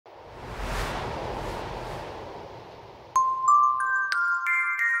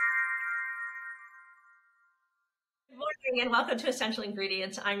morning and welcome to Essential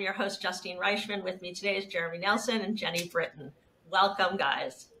Ingredients. I'm your host, Justine Reichman. With me today is Jeremy Nelson and Jeni Britton. Welcome,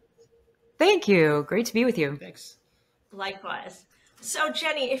 guys. Thank you. Great to be with you. Thanks. Likewise. So,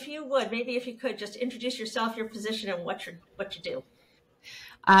 Jeni, if you would, maybe if you could just introduce yourself, your position, and what you do.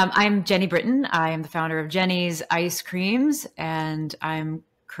 I'm Jeni Britton. I am the founder of Jeni's IceCreams, and I'm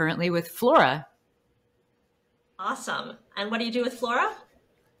currently with Floura. Awesome. And what do you do with Floura?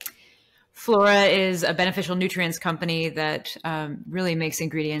 Floura is a beneficial nutrients company that really makes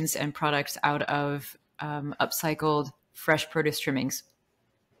ingredients and products out of upcycled fresh produce trimmings.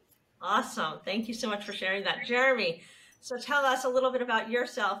 Awesome. Thank you so much for sharing that. Jeremy, so tell us a little bit about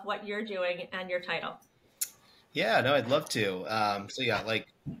yourself, what you're doing, and your title. Yeah, no, I'd love to. So yeah,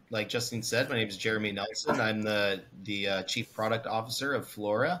 like Justine said, my name is Jeremy Nelson. I'm the Chief Product Officer of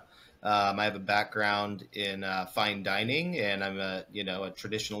Floura. I have a background in fine dining, and I'm a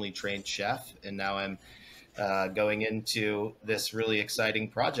traditionally trained chef. And now I'm going into this really exciting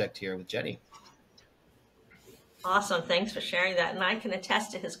project here with Jeni. Awesome. Thanks for sharing that. And I can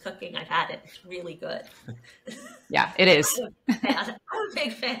attest to his cooking. I've had it. It's really good. Yeah, it is. I'm a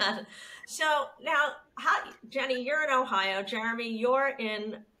big fan. So now, Jeni, you're in Ohio. Jeremy, you're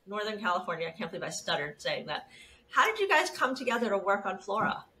in Northern California. I can't believe I stuttered saying that. How did you guys come together to work on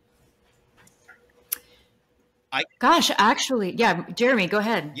Floura? Actually, yeah, Jeremy, go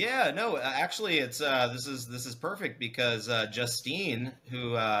ahead. Yeah, no, actually, it's this is perfect because Justine,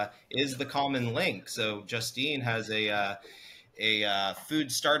 who is the common link. So Justine has a food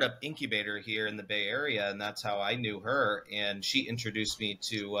startup incubator here in the Bay Area, and that's how I knew her. And she introduced me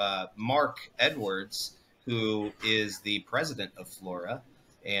to Mark Edwards, who is the president of Floura,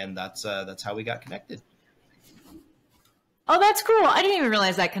 and that's how we got connected. Oh, that's cool. I didn't even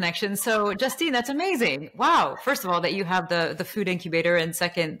realize that connection. So Justine, that's amazing. Wow. First of all, that you have the food incubator, and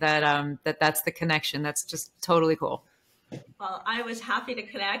second, that that's the connection. That's just totally cool. Well, I was happy to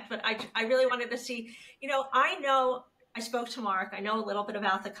connect, but I really wanted to see, I spoke to Mark. I know a little bit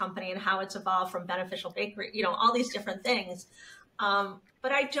about the company and how it's evolved from beneficial bakery, all these different things.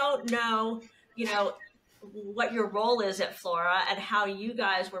 But I don't know, what your role is at Floura and how you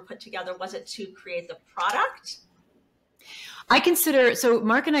guys were put together. Was it to create the product? So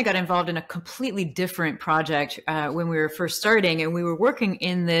Mark and I got involved in a completely different project when we were first starting, and we were working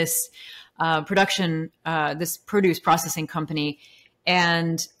in this this produce processing company,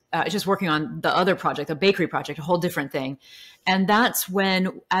 and just working on the other project, a bakery project, a whole different thing. And that's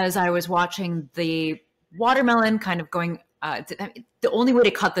when, as I was watching the watermelon kind of going, the only way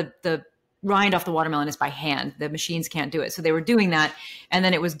to cut the rind off the watermelon is by hand. The machines can't do it. So they were doing that. And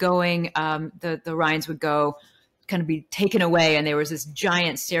then it was going, the rinds would go, kind of be taken away, and there was this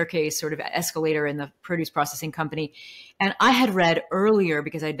giant staircase sort of escalator in the produce processing company. And I had read earlier,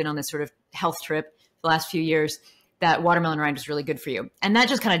 because I'd been on this sort of health trip the last few years, that watermelon rind was really good for you. And that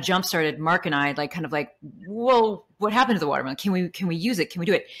just kind of jump started Mark and I, well, what happened to the watermelon? Can we use it? Can we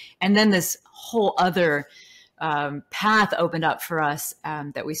do it? And then this whole other path opened up for us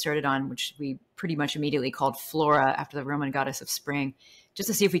that we started on, which we pretty much immediately called Floura, after the Roman goddess of spring, just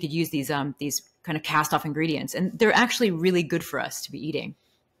to see if we could use these kind of cast off ingredients. And they're actually really good for us to be eating.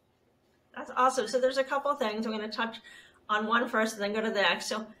 That's awesome. So there's a couple of things. I'm going to touch on one first and then go to the next.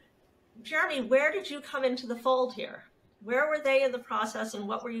 So Jeremy, where did you come into the fold here? Where were they in the process, and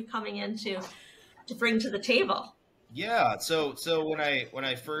what were you coming into to bring to the table? Yeah, so when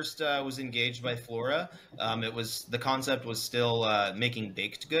I first was engaged by Floura, the concept was still making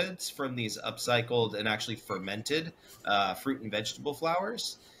baked goods from these upcycled and actually fermented fruit and vegetable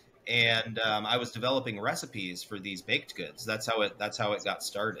flours, and I was developing recipes for these baked goods. That's how it got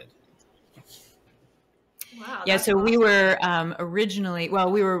started. Wow. Yeah, so awesome. We were originally,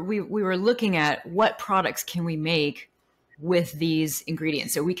 we were looking at what products can we make with these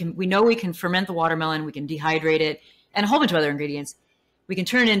ingredients. So we know we can ferment the watermelon, we can dehydrate it, and a whole bunch of other ingredients. We can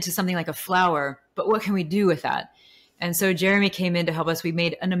turn it into something like a flour, but what can we do with that? And so Jeremy came in to help us. We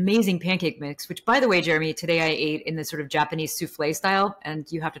made an amazing pancake mix, which, by the way, Jeremy, today I ate in this sort of Japanese souffle style, and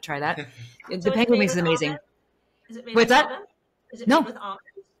you have to try that. The pancake mix is amazing. Almond? Is it made with with that? almond? Is it No. made with almonds?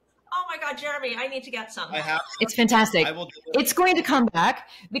 Oh my God, Jeremy, I need to get some. I have. It's fantastic. I will do it. It's going to come back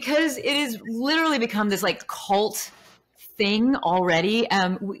because it has literally become this like cult thing already.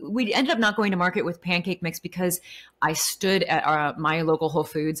 We ended up not going to market with pancake mix because I stood at my local Whole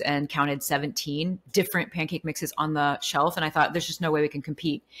Foods and counted 17 different pancake mixes on the shelf. And I thought, there's just no way we can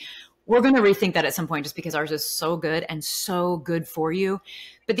compete. We're going to rethink that at some point just because ours is so good and so good for you.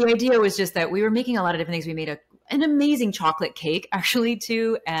 But the idea was just that we were making a lot of different things. We made an amazing chocolate cake actually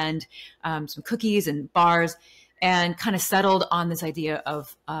too, and some cookies and bars. and kind of settled on this idea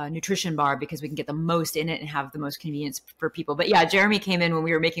of nutrition bar because we can get the most in it and have the most convenience for people. But yeah, Jeremy came in when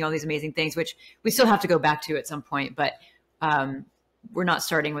we were making all these amazing things, which we still have to go back to at some point, but we're not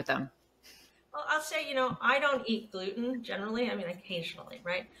starting with them. Well, I'll say, you know, I don't eat gluten generally. I mean, occasionally,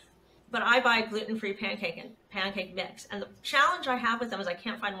 right? But I buy gluten-free pancake mix. And the challenge I have with them is I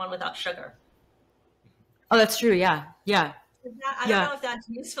can't find one without sugar. Oh, that's true. Yeah. Yeah. I don't know if that's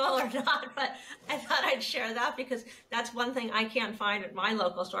useful or not, but I thought I'd share that because that's one thing I can't find at my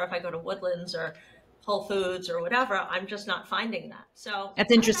local store. If I go to Woodlands or Whole Foods or whatever, I'm just not finding that. So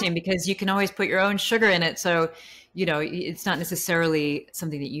that's interesting because you can always put your own sugar in it. So, you know, it's not necessarily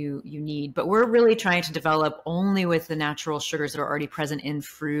something that you need, but we're really trying to develop only with the natural sugars that are already present in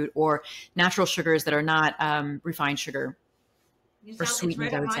fruit or natural sugars that are not refined sugar or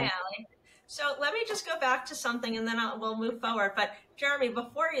sweetened, I would say. So let me just go back to something and then we'll move forward. But Jeremy,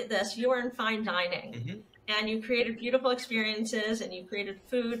 before this, you were in fine dining and you created beautiful experiences and you created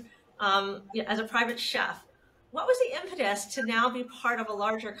food as a private chef. What was the impetus to now be part of a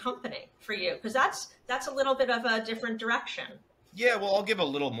larger company for you? Because that's a little bit of a different direction. Yeah, well, I'll give a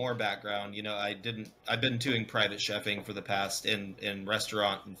little more background. You know, I've been doing private chefing for the past in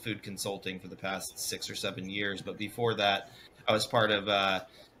restaurant and food consulting for the past 6 or 7 years. But before that, I was part of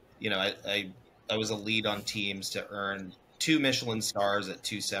you know, I was a lead on teams to earn 2 Michelin stars at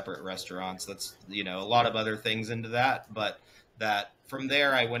 2 separate restaurants. That's, you know, a lot of other things into that. But that from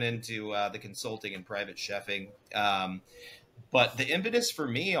there, I went into the consulting and private chefing. But the impetus for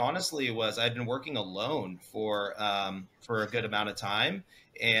me, honestly, was I'd been working alone for a good amount of time.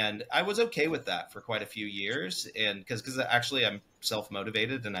 And I was okay with that for quite a few years. And because actually I'm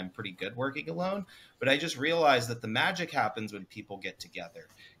self-motivated and I'm pretty good working alone. But I just realized that the magic happens when people get together.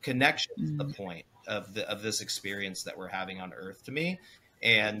 Connection is the point of this experience that we're having on Earth to me.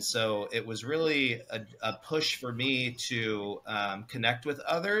 And so it was really a push for me to connect with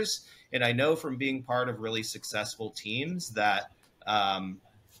others. And I know from being part of really successful teams that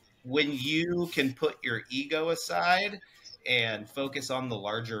when you can put your ego aside and focus on the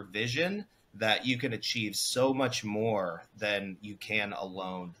larger vision, that you can achieve so much more than you can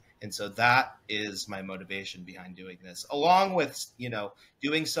alone. And so that is my motivation behind doing this, along with, you know,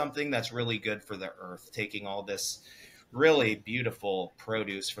 doing something that's really good for the earth, taking all this really beautiful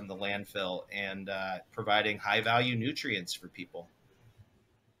produce from the landfill and providing high value nutrients for people.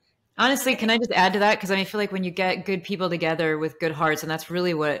 Honestly, can I just add to that? Because I feel like when you get good people together with good hearts, and that's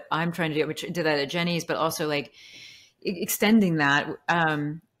really what I'm trying to do, which did that at Jeni's, but also like extending that,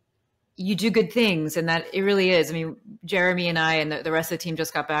 you do good things. And that it really is. I mean, Jeremy and I and the rest of the team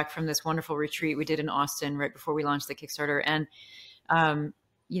just got back from this wonderful retreat we did in Austin right before we launched the Kickstarter. And,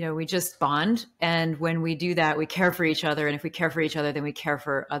 you know, we just bond. And when we do that, we care for each other. And if we care for each other, then we care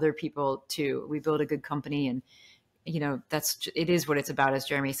for other people too. We build a good company. And, you know, it is what it's about, as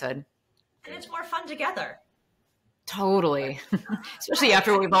Jeremy said. And it's more fun together. Totally. Especially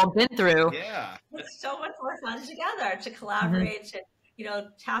after what we've all been through. Yeah. It's so much more fun together to collaborate, to, you know,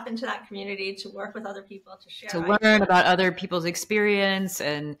 tap into that community, to work with other people, to share. To learn about other people's experience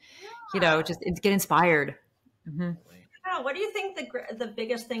and, you know, just get inspired. What do you think the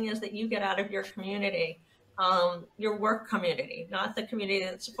biggest thing is that you get out of your community, your work community, not the community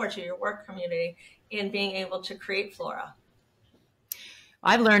that supports you, your work community, in being able to create Floura?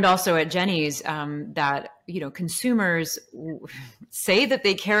 I've learned also at Jeni's that, you know, consumers say that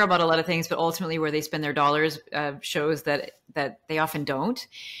they care about a lot of things, but ultimately where they spend their dollars shows that they often don't.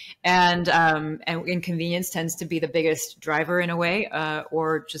 And inconvenience tends to be the biggest driver in a way,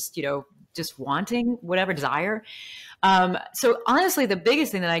 or just, you know, just wanting whatever desire. So honestly, the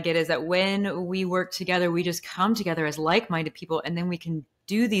biggest thing that I get is that when we work together, we just come together as like-minded people, and then we can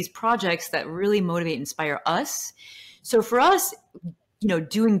do these projects that really motivate and inspire us. So for us, you know,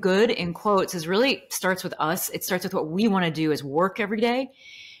 doing good in quotes is really starts with us. It starts with what we want to do as work every day.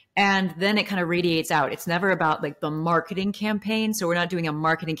 And then it kind of radiates out. It's never about like the marketing campaign. So we're not doing a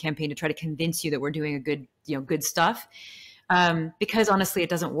marketing campaign to try to convince you that we're doing a good, you know, good stuff. Because honestly, it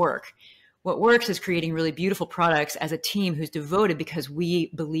doesn't work. What works is creating really beautiful products as a team who's devoted because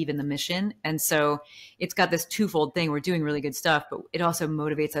we believe in the mission. And so it's got this twofold thing. We're doing really good stuff, but it also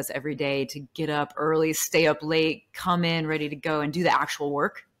motivates us every day to get up early, stay up late, come in ready to go and do the actual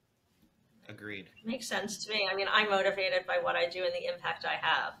work. Agreed. Makes sense to me. I mean, I'm motivated by what I do and the impact I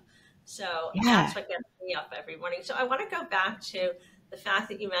have. So yeah. That's what gets me up every morning. So I want to go back to the fact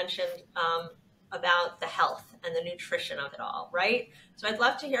that you mentioned about the health and the nutrition of it all, right? So I'd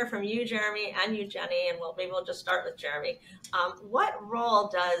love to hear from you, Jeremy, and you, Jeni, and maybe we'll just start with Jeremy. What role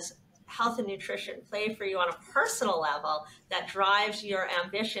does health and nutrition play for you on a personal level that drives your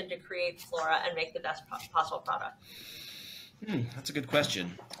ambition to create Floura and make the best possible product? That's a good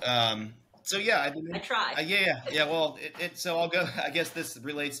question. So yeah, I tried. Yeah. Well, so I'll go. I guess this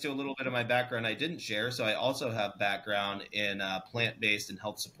relates to a little bit of my background I didn't share. So I also have background in plant-based and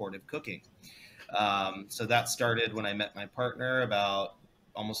health supportive cooking. So that started when I met my partner about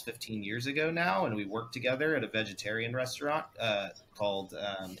almost 15 years ago now, and we worked together at a vegetarian restaurant called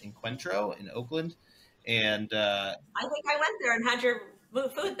Encuentro in Oakland. And I think I went there and had your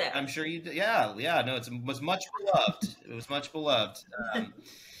food there. I'm sure you did. Yeah. No, it was much beloved. It was much beloved.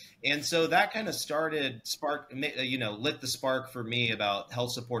 And so that kind of lit the spark for me about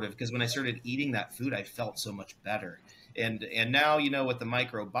health supportive, because when I started eating that food, I felt so much better. And now, with the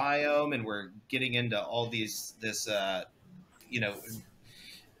microbiome, and we're getting into all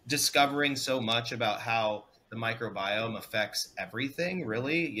discovering so much about how the microbiome affects everything,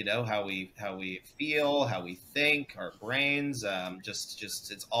 really, how we feel, how we think, our brains,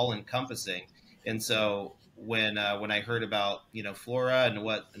 just it's all encompassing. And so when I heard about Floura and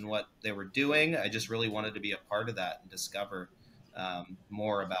what they were doing, I just really wanted to be a part of that and discover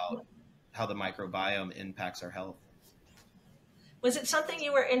more about how the microbiome impacts our health. Was it something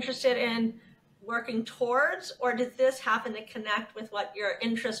you were interested in working towards, or did this happen to connect with what your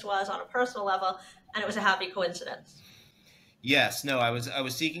interest was on a personal level, and it was a happy coincidence? Yes, no, I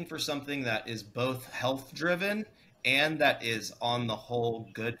was seeking for something that is both health driven and that is on the whole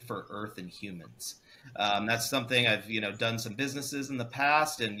good for Earth and humans. That's something I've done some businesses in the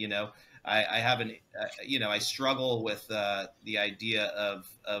past, and I haven't I struggle with the idea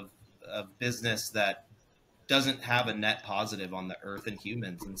of business that doesn't have a net positive on the Earth and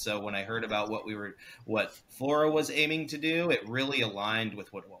humans. And so when I heard about what Floura was aiming to do, it really aligned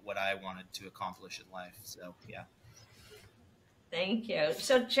with what I wanted to accomplish in life. So yeah. Thank you.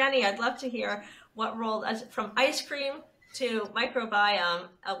 So Jeni, I'd love to hear what role, from ice cream to microbiome,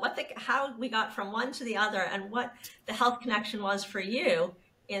 how we got from one to the other, and what the health connection was for you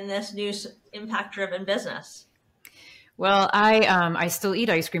in this new impact-driven business. Well, I still eat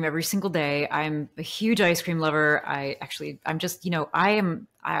ice cream every single day. I'm a huge ice cream lover. I am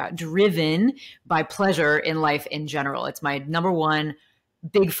driven by pleasure in life in general. It's my number one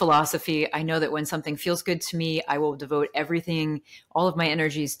big philosophy. I know that when something feels good to me, I will devote everything, all of my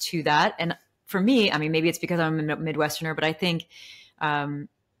energies to that. And for me, I mean, maybe it's because I'm a Midwesterner, but I think,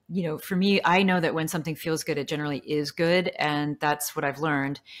 for me, I know that when something feels good, it generally is good. And that's what I've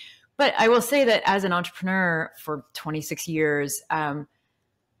learned. But I will say that as an entrepreneur for 26 years,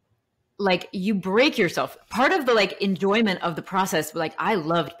 you break yourself. Part of the enjoyment of the process, I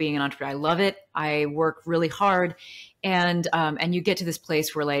loved being an entrepreneur. I love it. I work really hard, and you get to this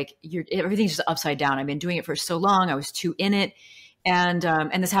place where everything's just upside down. I've been doing it for so long. I was too in it, and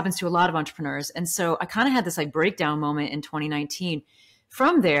this happens to a lot of entrepreneurs. And so I kind of had this breakdown moment in 2019.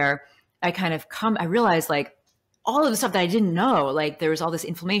 From there, I realized all of the stuff that I didn't know, there was all this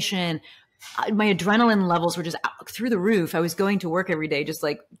inflammation. My adrenaline levels were just through the roof. I was going to work every day,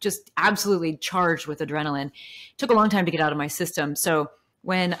 just absolutely charged with adrenaline. It took a long time to get out of my system. So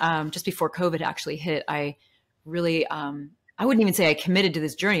when, just before COVID actually hit, I really, I wouldn't even say I committed to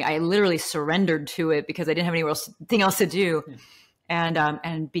this journey. I literally surrendered to it because I didn't have anything else to do,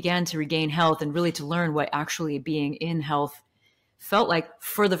 and began to regain health and really to learn what actually being in health felt like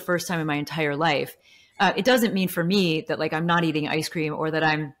for the first time in my entire life. It doesn't mean for me that I'm not eating ice cream or that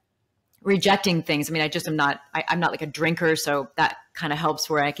I'm rejecting things. I mean, I'm not a drinker, so that kind of helps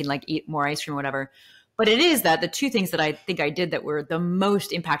where I can eat more ice cream or whatever. But it is that the two things that I think I did that were the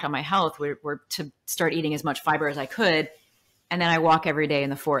most impact on my health were to start eating as much fiber as I could. And then I walk every day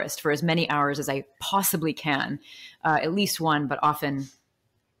in the forest for as many hours as I possibly can, at least one, but often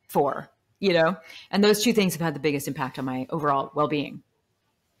 4, and those two things have had the biggest impact on my overall well-being.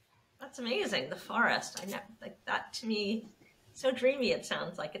 That's amazing. The forest. I know, that to me, so dreamy. It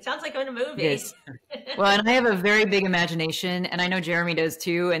sounds like I'm in a movie. Yes. Well, and I have a very big imagination, and I know Jeremy does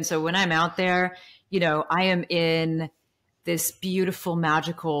too. And so when I'm out there, I am in this beautiful,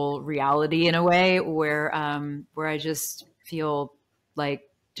 magical reality in a way where I just feel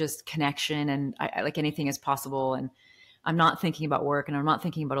just connection, and I anything is possible. And I'm not thinking about work, and I'm not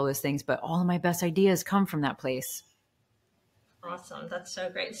thinking about all those things, but all of my best ideas come from that place. Awesome. That's so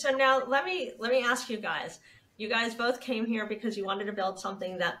great. So now let me ask you guys. You guys both came here because you wanted to build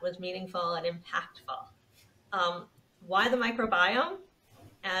something that was meaningful and impactful. Why the microbiome,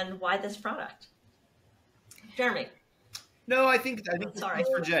 and why this product? Jeremy. No, I think this one's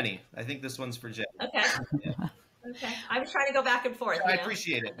for Jeni. I think this one's for Jeni. Okay. Yeah. Okay. I was trying to go back and forth. I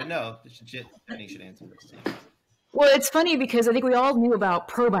appreciate it, but no, Jeni should answer this. Well, it's funny because I think we all knew about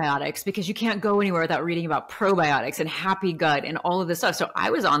probiotics because you can't go anywhere without reading about probiotics and happy gut and all of this stuff. So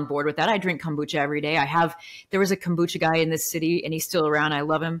I was on board with that. I drink kombucha every day. There was a kombucha guy in this city and he's still around. I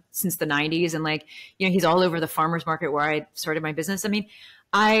love him since the 90s. And like, he's all over the farmer's market where I started my business. I mean,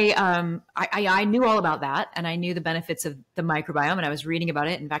 I knew all about that and I knew the benefits of the microbiome and I was reading about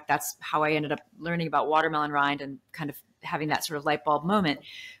it. In fact, that's how I ended up learning about watermelon rind and kind of having that sort of light bulb moment.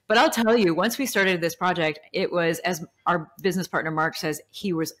 But I'll tell you, once we started this project, it was, as our business partner, Mark, says,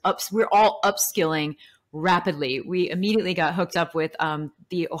 we're all upskilling rapidly. We immediately got hooked up with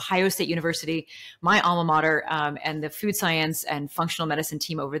the Ohio State University, my alma mater, and the food science and functional medicine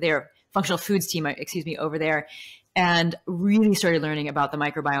team over there, functional foods team, excuse me, over there, and really started learning about the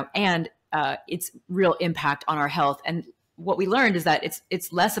microbiome and its real impact on our health. And what we learned is that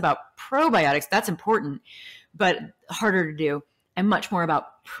it's less about probiotics. That's important, but harder to do, and much more about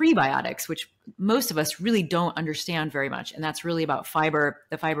prebiotics, which most of us really don't understand very much. And that's really about fiber.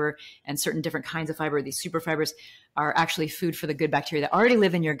 The fiber and certain different kinds of fiber, these super fibers, are actually food for the good bacteria that already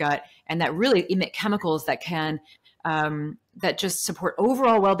live in your gut and that really emit chemicals that can that just support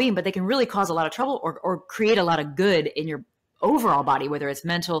overall well-being, but they can really cause a lot of trouble or create a lot of good in your overall body, whether it's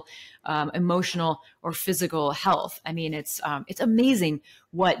mental, emotional, or physical health. I mean, it's amazing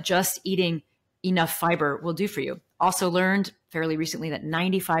what just eating enough fiber will do for you. Also learned fairly recently that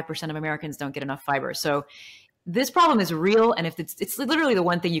 95% of Americans don't get enough fiber. So this problem is real. And if it's literally the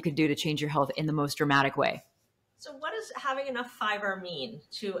one thing you could do to change your health in the most dramatic way. So what does having enough fiber mean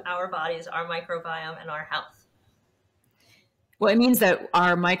to our bodies, our microbiome, and our health? Well, it means that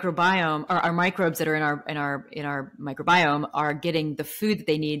our microbiome, or our microbes that are in our microbiome, are getting the food that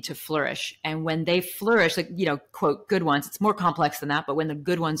they need to flourish. And when they flourish, like, quote, good ones, it's more complex than that, but when the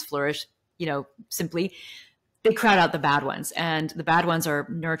good ones flourish, simply, they crowd out the bad ones. And the bad ones are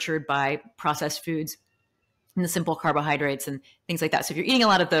nurtured by processed foods and the simple carbohydrates and things like that. So if you're eating a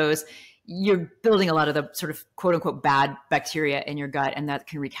lot of those, you're building a lot of the sort of quote unquote bad bacteria in your gut, and that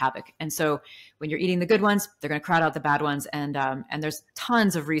can wreak havoc. And so when you're eating the good ones, they're going to crowd out the bad ones. And there's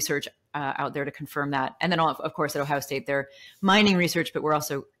tons of research out there to confirm that. And then of course at Ohio State, they're mining research, but we're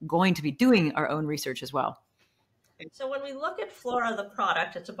also going to be doing our own research as well. So when we look at Floura, the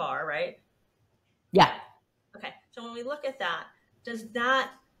product, it's a bar, right? Yeah. Okay. So when we look at that, does that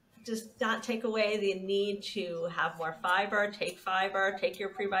take away the need to have more fiber, take your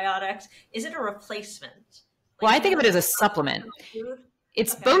prebiotics? Is it a replacement? Well, I think of it as a supplement.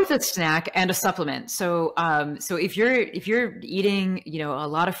 It's both a snack and a supplement. So, so if you're eating, a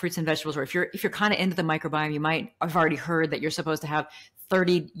lot of fruits and vegetables, or if you're kind of into the microbiome, you might have already heard that you're supposed to have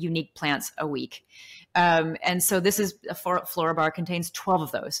 30 unique plants a week. And so this is a Floura bar contains 12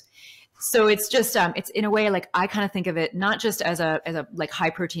 of those. So it's just, it's in a way, like I kind of think of it, not just as a like high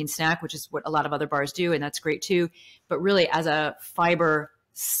protein snack, which is what a lot of other bars do. And that's great too, but really as a fiber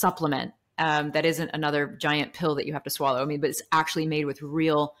supplement, that isn't another giant pill that you have to swallow. I mean, but it's actually made with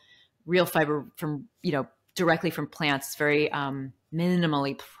real fiber from, directly from plants. It's very,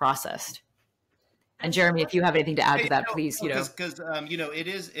 minimally processed. And Jeremy, if you have anything to add to that, please, because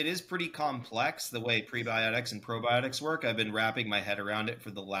it is pretty complex the way prebiotics and probiotics work. I've been wrapping my head around it for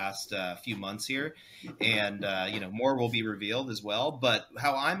the last few months here, and more will be revealed as well. But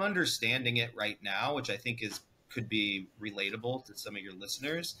how I'm understanding it right now, which I think could be relatable to some of your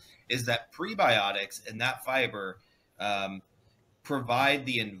listeners, is that prebiotics and that fiber provide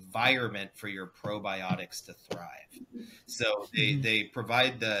the environment for your probiotics to thrive. So they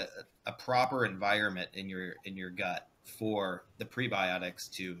provide a proper environment in your gut for the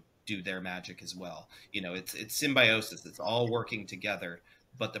prebiotics to do their magic as well. It's symbiosis. It's all working together,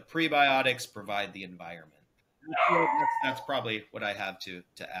 but the prebiotics provide the environment. That's probably what I have to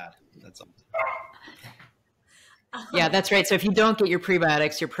add. That's all. Yeah, that's right. So if you don't get your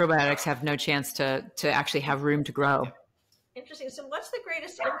probiotics have no chance to actually have room to grow. Interesting. So what's the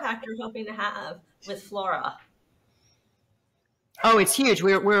greatest impact you're hoping to have with Floura? Oh, it's huge.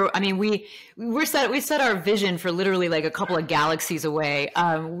 We set our vision for literally like a couple of galaxies away.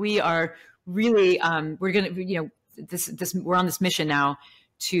 We are really, we're going to, we're on this mission now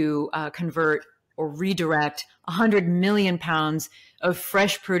to convert or redirect 100 million pounds of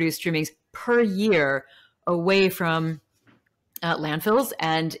fresh produce trimmings per year away from landfills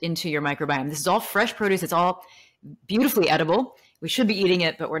and into your microbiome. This is all fresh produce. It's all beautifully edible. We should be eating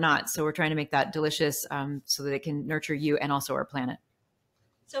it, but we're not. So we're trying to make that delicious so that it can nurture you and also our planet.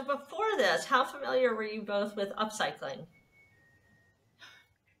 So before this, how familiar were you both with upcycling?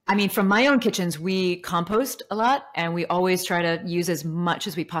 I mean, from my own kitchens, we compost a lot, and we always try to use as much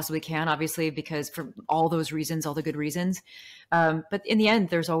as we possibly can, obviously, because for all those reasons, all the good reasons. But in the end,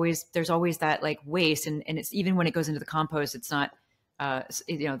 there's always that like waste, and it's even when it goes into the compost, it's not,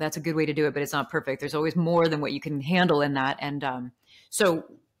 you know, that's a good way to do it, but it's not perfect. There's always more than what you can handle in that. And so,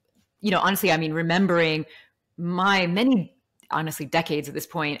 you know, honestly, I mean, remembering my many, honestly, decades at this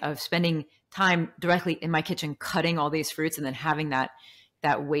point of spending time directly in my kitchen, cutting all these fruits and then having that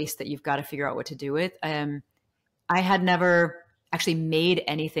waste that you've got to figure out what to do with. I had never actually made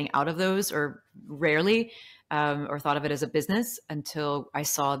anything out of those, or rarely, or thought of it as a business until I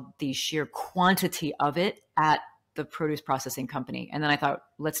saw the sheer quantity of it at the produce processing company. And then I thought,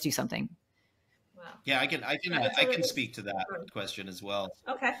 let's do something. Wow. Yeah, I can speak to that question as well.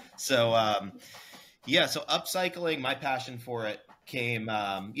 Okay. So, so upcycling, my passion for it came,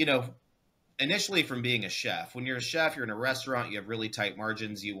 you know, initially from being a chef. When you're a chef, you're in a restaurant, you have really tight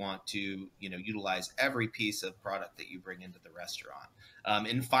margins. You want to, you know, utilize every piece of product that you bring into the restaurant.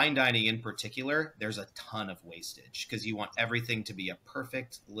 In fine dining in particular, there's a ton of wastage because you want everything to be a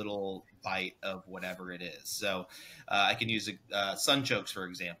perfect little bite of whatever it is. So I can use sunchokes, for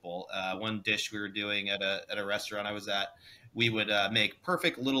example. One dish we were doing at a restaurant I was at, we would make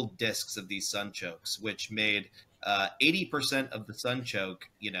perfect little discs of these sunchokes, which made 80% of the sunchoke,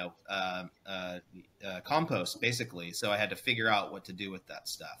 you know, compost basically. So I had to figure out what to do with that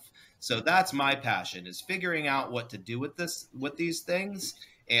stuff. So that's my passion, is figuring out what to do with these things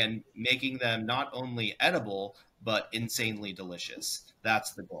and making them not only edible, but insanely delicious.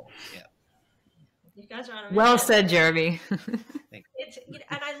 That's the goal. Yeah. You guys are on a Well said, Jeremy. And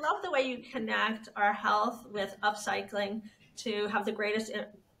I love the way you connect our health with upcycling to have the greatest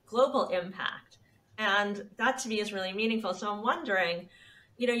global impact. And that to me is really meaningful. So I'm wondering,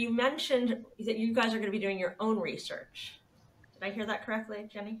 you know, you mentioned that you guys are going to be doing your own research. Did I hear that correctly,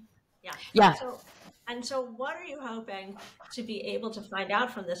 Jeni? Yeah. Yeah. So what are you hoping to be able to find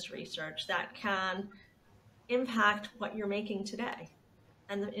out from this research that can impact what you're making today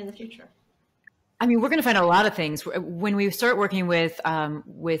and in the future? I mean, we're going to find out a lot of things when we start working with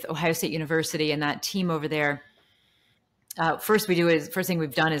Ohio State University and that team over there. First thing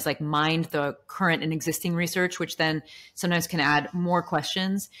we've done is like mined the current and existing research, which then sometimes can add more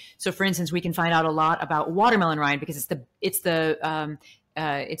questions. So, for instance, we can find out a lot about watermelon rind because it's the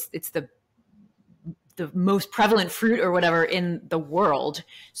most prevalent fruit or whatever in the world.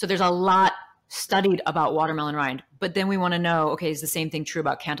 So there's a lot studied about watermelon rind. But then we want to know, okay, is the same thing true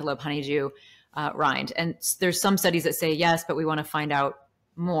about cantaloupe, honeydew rind? And there's some studies that say yes, but we want to find out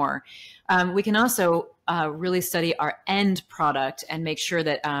more. We can also really study our end product and make sure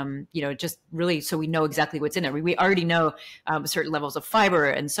that, you know, just really so we know exactly what's in there. We already know certain levels of fiber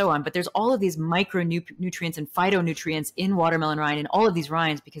and so on, but there's all of these micronutrients and phytonutrients in watermelon rind and all of these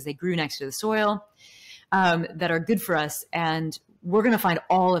rinds because they grew next to the soil that are good for us. And we're going to find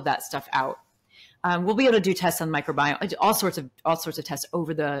all of that stuff out. We'll be able to do tests on microbiome, all sorts of tests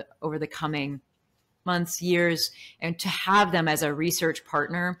over the coming months, years, and to have them as a research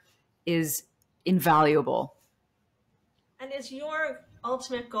partner is invaluable. And is your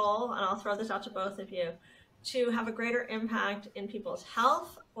ultimate goal, and I'll throw this out to both of you, to have a greater impact in people's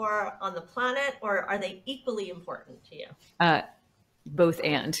health or on the planet, or are they equally important to you? Both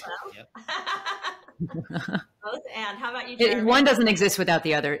and. Well, both and. How about you, Jeremy? One doesn't exist without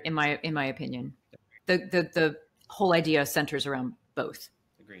the other, in my opinion. The whole idea centers around both.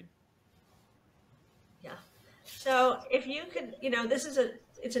 Agreed. Yeah. So if you could, you know,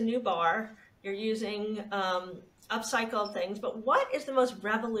 it's a new bar. You're using upcycled things, but what is the most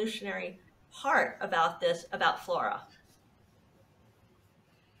revolutionary part about Floura?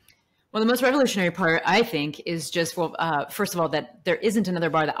 Well, the most revolutionary part, I think, is just, first of all, that there isn't another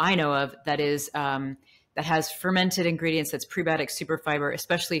bar that I know of that is that has fermented ingredients, that's prebiotic super fiber,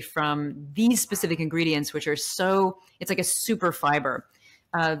 especially from these specific ingredients, which are it's like a super fiber.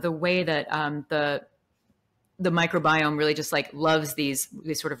 The way that the microbiome really just like loves these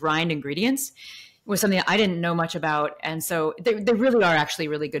sort of rind ingredients was something that I didn't know much about. And so they really are actually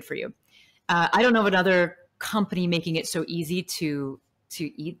really good for you. I don't know of another company making it so easy to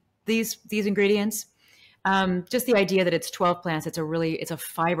eat these ingredients. Just the idea that it's 12 plants, it's a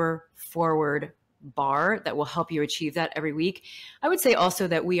fiber forward bar that will help you achieve that every week. I would say also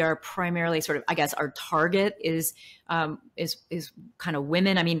that we are primarily sort of, I guess our target is kind of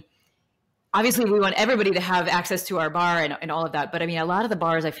women. I mean, obviously we want everybody to have access to our bar and all of that. But I mean, a lot of the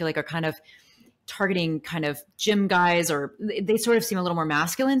bars I feel like are kind of targeting kind of gym guys, or they sort of seem a little more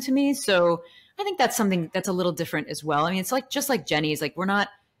masculine to me. So I think that's something that's a little different as well. I mean, it's like, just like Jeni's, like we're not,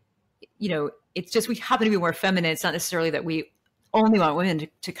 you know, it's just, we happen to be more feminine. It's not necessarily that we only want women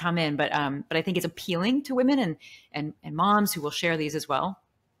to come in, but I think it's appealing to women and moms who will share these as well.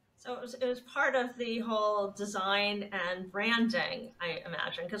 So it was part of the whole design and branding, I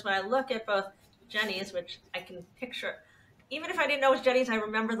imagine, because when I look at both Jeni's, which I can picture, even if I didn't know it was Jeni's, I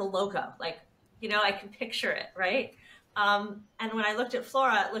remember the logo. Like, you know, I can picture it, right? And when I looked at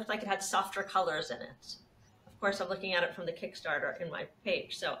Floura, it looked like it had softer colors in it. Of course, I'm looking at it from the Kickstarter in my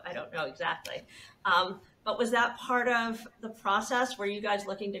page, so I don't know exactly. But was that part of the process? Were you guys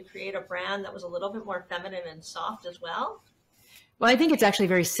looking to create a brand that was a little bit more feminine and soft as well? Well, I think it's actually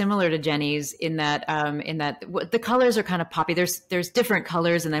very similar to Jeni's in that the colors are kind of poppy. There's different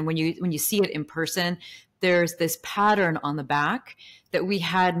colors, and then when you see it in person, there's this pattern on the back that we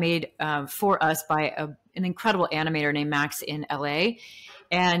had made for us by an incredible animator named Max in LA,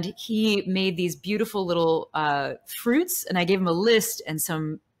 and he made these beautiful little fruits, and I gave him a list and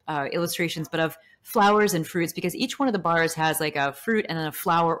some illustrations, but of flowers and fruits, because each one of the bars has like a fruit and then a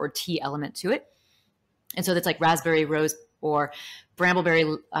flower or tea element to it, and so that's like raspberry, rose, or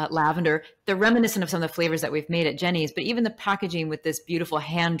brambleberry, lavender. They're reminiscent of some of the flavors that we've made at Jeni's, but even the packaging with this beautiful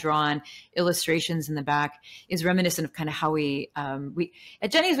hand-drawn illustrations in the back is reminiscent of kind of how we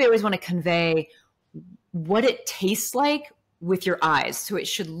at Jeni's, we always want to convey what it tastes like with your eyes. So it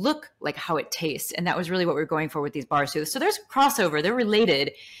should look like how it tastes. And that was really what we were going for with these bars too. So there's crossover, they're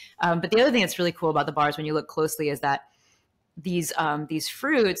related. But the other thing that's really cool about the bars when you look closely is that these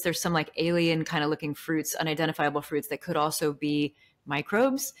fruits, there's some like alien kind of looking fruits, unidentifiable fruits that could also be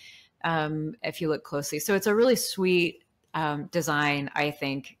microbes if you look closely. So it's a really sweet design, I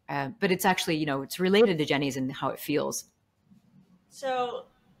think. But it's actually, you know, it's related to Jeni's and how it feels. So,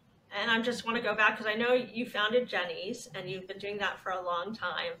 and I just want to go back because I know you founded Jeni's and you've been doing that for a long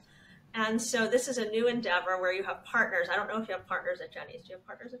time. And so this is a new endeavor where you have partners. I don't know if you have partners at Jeni's. Do you have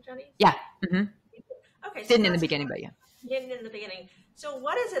partners at Jeni's? Yeah. Mm-hmm. Okay. So didn't in the beginning, but yeah. Didn't in the beginning. So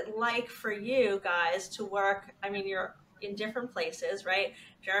what is it like for you guys to work? I mean, you're in different places, right?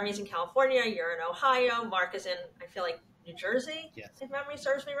 Jeremy's in California. You're in Ohio. Mark is in, I feel like, New Jersey, yes, if memory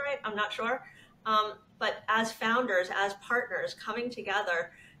serves me right. I'm not sure. But as founders, as partners, coming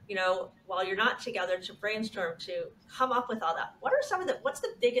together, you know, while you're not together, to brainstorm, to come up with all that. What are some of what's the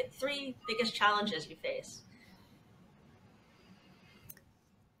three biggest challenges you face?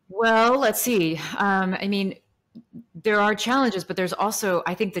 Well, let's see. I mean, there are challenges, but there's also,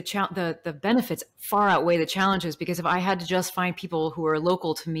 I think the benefits far outweigh the challenges, because if I had to just find people who are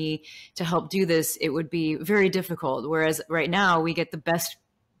local to me to help do this, it would be very difficult. Whereas right now we get the best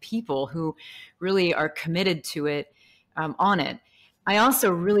people who really are committed to it, on it. I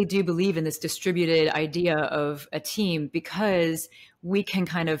also really do believe in this distributed idea of a team, because we can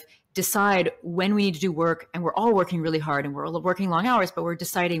kind of decide when we need to do work, and we're all working really hard and we're all working long hours, but we're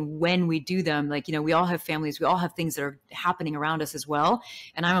deciding when we do them. Like, you know, we all have families, we all have things that are happening around us as well.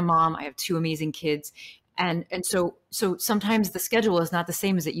 And I'm a mom, I have two amazing kids. And so sometimes the schedule is not the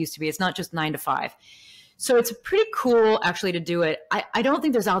same as it used to be. It's not just 9 to 5. So it's pretty cool actually to do it. I don't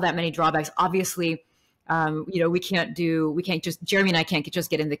think there's all that many drawbacks. Obviously, you know, we can't just, Jeremy and I can't just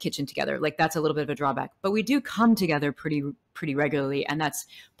get in the kitchen together. Like, that's a little bit of a drawback, but we do come together pretty regularly. And that's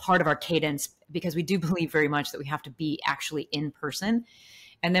part of our cadence, because we do believe very much that we have to be actually in person.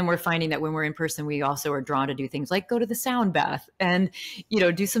 And then we're finding that when we're in person, we also are drawn to do things like go to the sound bath and, you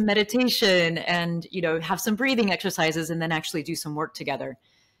know, do some meditation and, you know, have some breathing exercises and then actually do some work together.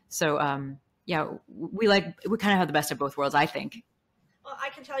 So, yeah, we kind of have the best of both worlds, I think. Well, I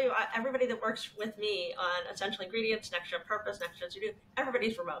can tell you, everybody that works with me on Essential Ingredients, Next Gen Purpose, Next Gen To Do,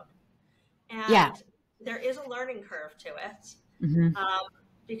 everybody's remote. And yeah, there is a learning curve to it. Mm-hmm.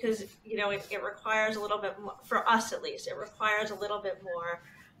 Because, you know, it requires a little bit more, for us at least, it requires a little bit more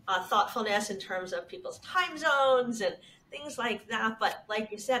thoughtfulness in terms of people's time zones and things like that. But like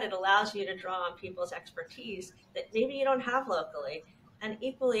you said, it allows you to draw on people's expertise that maybe you don't have locally. And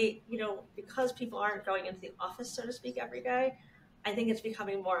equally, you know, because people aren't going into the office, so to speak, every day, I think it's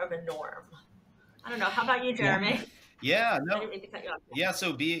becoming more of a norm. I don't know. How about you, Jeremy? Yeah, no. I didn't mean to cut you off. Yeah,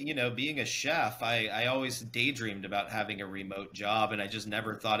 so being a chef, I always daydreamed about having a remote job, and I just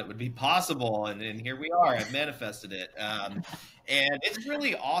never thought it would be possible. And here we are. I've manifested it, and it's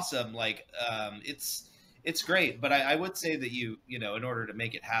really awesome. Like, it's great, but I would say that you know, in order to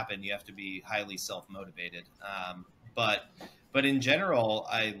make it happen, you have to be highly self-motivated. But in general,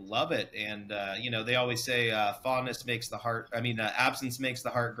 I love it. And, you know, they always say absence makes the heart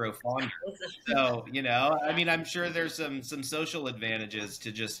grow fonder. So, you know, I mean, I'm sure there's some social advantages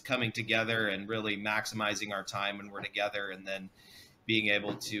to just coming together and really maximizing our time when we're together, and then being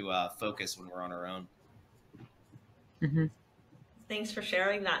able to focus when we're on our own. Mm-hmm. Thanks for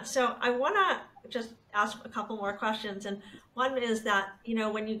sharing that. So I want to just ask a couple more questions. And one is that, you know,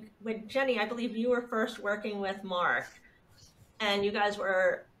 when Jeni, I believe you were first working with Mark, and you guys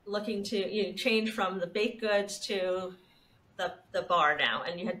were looking to, you know, change from the baked goods to the bar now,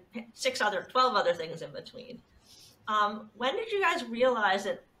 and you had 12 other things in between. When did you guys realize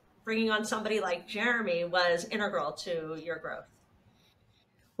that bringing on somebody like Jeremy was integral to your growth?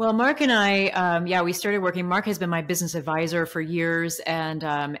 Well, Mark and I, yeah, we started working. Mark has been my business advisor for years, and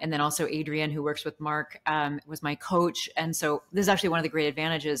then also Adrian, who works with Mark, was my coach. And so this is actually one of the great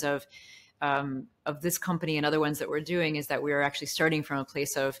advantages of this company and other ones that we're doing, is that we are actually starting from a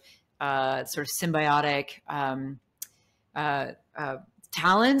place of sort of symbiotic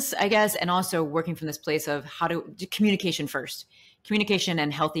talents, I guess, and also working from this place of how to do communication first, communication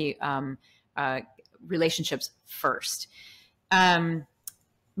and healthy relationships first.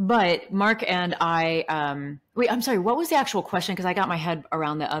 But Mark and I, wait, I'm sorry, what was the actual question? Because I got my head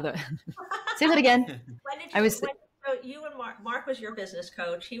around the other. Say that again. So you and Mark was your business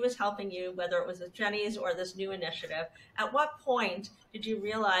coach. He was helping you, whether it was with Jeni's or this new initiative. At what point did you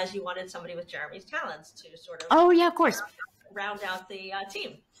realize you wanted somebody with Jeremy's talents to sort of? Oh yeah, of course. Round out the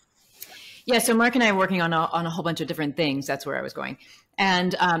team. Yeah, so Mark and I are working on a whole bunch of different things. That's where I was going,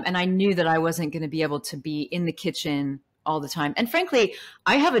 and I knew that I wasn't going to be able to be in the kitchen all the time. And frankly,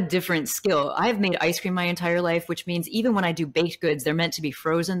 I have a different skill. I've made ice cream my entire life, which means even when I do baked goods, they're meant to be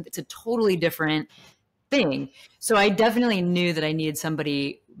frozen. It's a totally different thing. So I definitely knew that I needed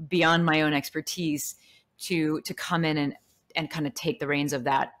somebody beyond my own expertise to come in and kind of take the reins of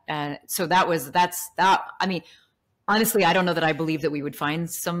that. So that's that. I mean, honestly, I don't know that I believe that we would find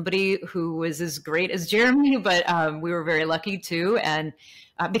somebody who was as great as Jeremy, but we were very lucky too. And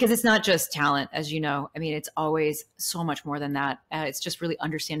because it's not just talent, as you know, I mean, it's always so much more than that. It's just really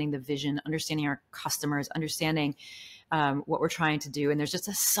understanding the vision, understanding our customers, understanding what we're trying to do. And there's just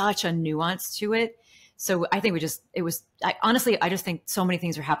such a nuance to it. So I think honestly, I just think so many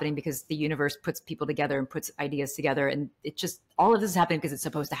things are happening because the universe puts people together and puts ideas together. And all of this is happening because it's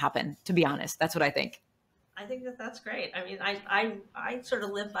supposed to happen, to be honest. That's what I think. I think that's great. I mean, I sort of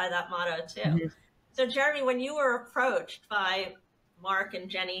live by that motto too. Mm-hmm. So Jeremy, when you were approached by Mark and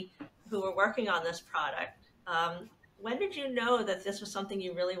Jeni, who were working on this product, when did you know that this was something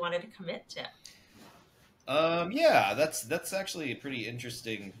you really wanted to commit to? Yeah, that's actually a pretty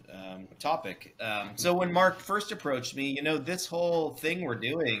interesting topic. So when Mark first approached me, you know, this whole thing we're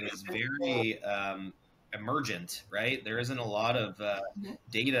doing is very emergent, right? There isn't a lot of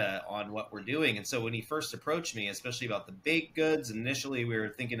data on what we're doing. And so when he first approached me, especially about the baked goods, initially we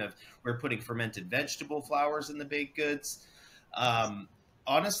were putting fermented vegetable flours in the baked goods.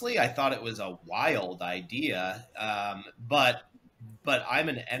 Honestly, I thought it was a wild idea, but I'm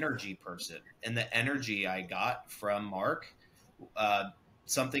an energy person, and the energy I got from Mark,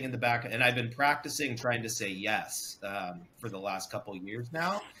 something in the back, and I've been practicing trying to say yes for the last couple of years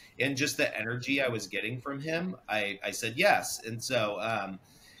now, and just the energy I was getting from him, I said yes. And so,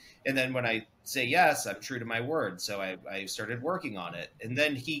 and then when I say yes, I'm true to my word. So I started working on it, and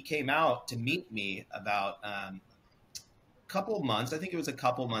then he came out to meet me about couple months. I think it was a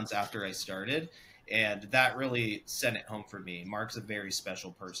couple months after I started. And that really sent it home for me. Mark's a very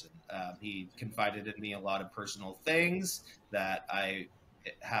special person. He confided in me a lot of personal things that I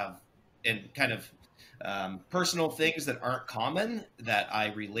have, and kind of personal things that aren't common that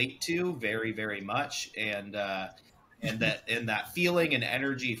I relate to very, very much. And that feeling and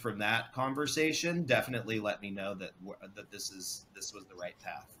energy from that conversation definitely let me know that this was the right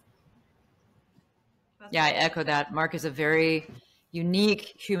path. Yeah, I echo that. Mark is a very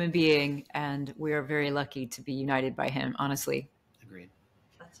unique human being, and we are very lucky to be united by him, honestly. Agreed.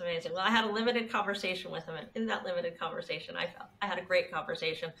 That's amazing. Well, I had a limited conversation with him, and in that limited conversation, I had a great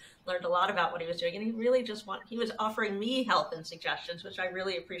conversation, learned a lot about what he was doing, and he really he was offering me help and suggestions, which I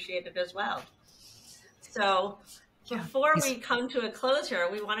really appreciated as well. So before we come to a close here,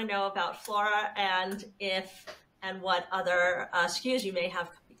 we want to know about Floura and what other SKUs you may have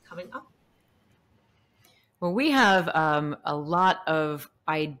coming up. Well, we have a lot of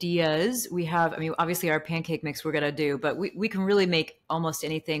ideas. We have, I mean, obviously our pancake mix we're going to do, but we can really make almost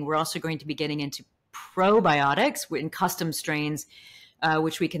anything. We're also going to be getting into probiotics in custom strains,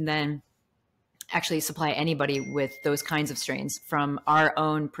 which we can then actually supply anybody with those kinds of strains from our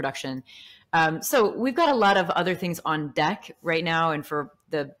own production. So we've got a lot of other things on deck right now. And for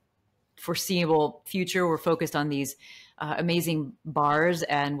the foreseeable future, we're focused on these amazing bars,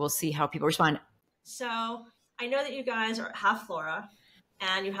 and we'll see how people respond. So I know that you guys have Floura,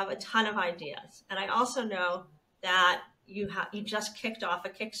 and you have a ton of ideas. And I also know that you just kicked off a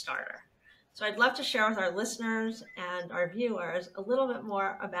Kickstarter. So I'd love to share with our listeners and our viewers a little bit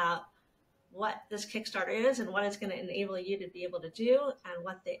more about what this Kickstarter is and what it's going to enable you to be able to do, and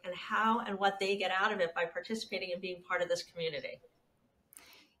what they get out of it by participating and being part of this community.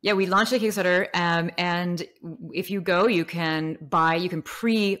 Yeah, we launched a Kickstarter, and if you go, you can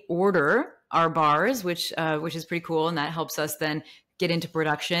pre-order our bars, which is pretty cool, and that helps us then get into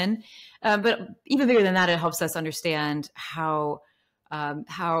production. But even bigger than that, it helps us understand how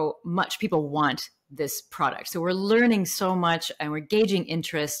much people want this product. So we're learning so much, and we're gauging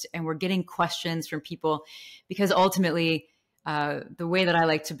interest, and we're getting questions from people, because ultimately, the way that I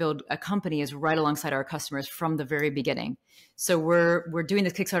like to build a company is right alongside our customers from the very beginning. So we're doing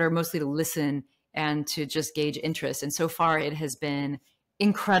this Kickstarter mostly to listen and to just gauge interest. And so far it has been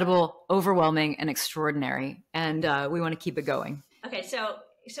incredible, overwhelming, and extraordinary. And we want to keep it going. Okay. So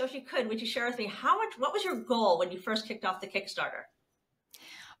if you could, would you share with me what was your goal when you first kicked off the Kickstarter?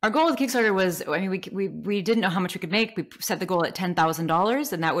 Our goal with Kickstarter was, I mean, we didn't know how much we could make. We set the goal at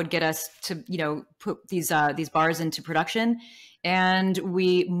 $10,000, and that would get us to, put these bars into production. And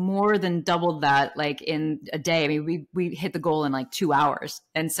we more than doubled that, like in a day. I mean, we hit the goal in like 2 hours.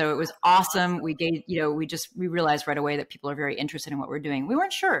 And so it was awesome. We realized right away that people are very interested in what we're doing. We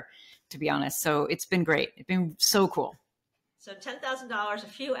weren't sure, to be honest. So it's been great. It's been so cool. So $10,000, a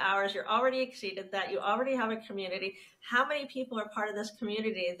few hours, you're already exceeded that. You already have a community. How many people are part of this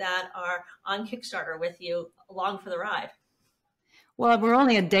community that are on Kickstarter with you along for the ride? Well, we're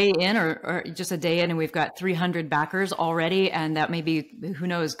only a day in, or just a day in, and we've got 300 backers already, and that may be, who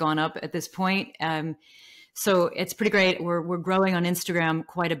knows, gone up at this point. So it's pretty great. We're growing on Instagram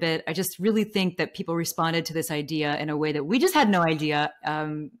quite a bit. I just really think that people responded to this idea in a way that we just had no idea.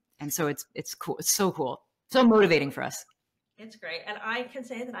 And so it's cool. It's so cool. So motivating for us. It's great. And I can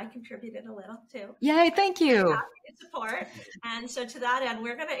say that I contributed a little too. Yay, thank you. Happy to support. And so to that end,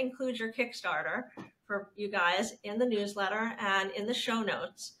 we're going to include your Kickstarter for you guys in the newsletter and in the show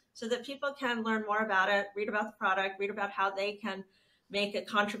notes so that people can learn more about it, read about the product, read about how they can make a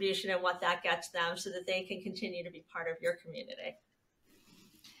contribution and what that gets them so that they can continue to be part of your community.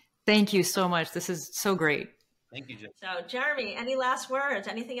 Thank you so much. This is so great. Thank you, Jim. So, Jeremy, any last words?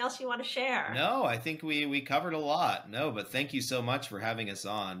 Anything else you want to share? No, I think we covered a lot. No, but thank you so much for having us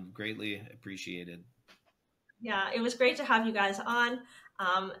on. Greatly appreciated. Yeah, it was great to have you guys on.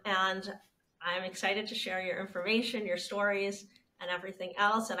 And I'm excited to share your information, your stories, and everything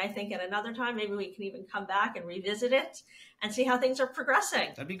else. And I think at another time, maybe we can even come back and revisit it and see how things are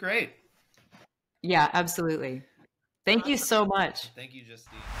progressing. That'd be great. Yeah, absolutely. Thank you so much. Thank you,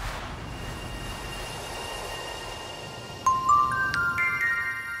 Justine.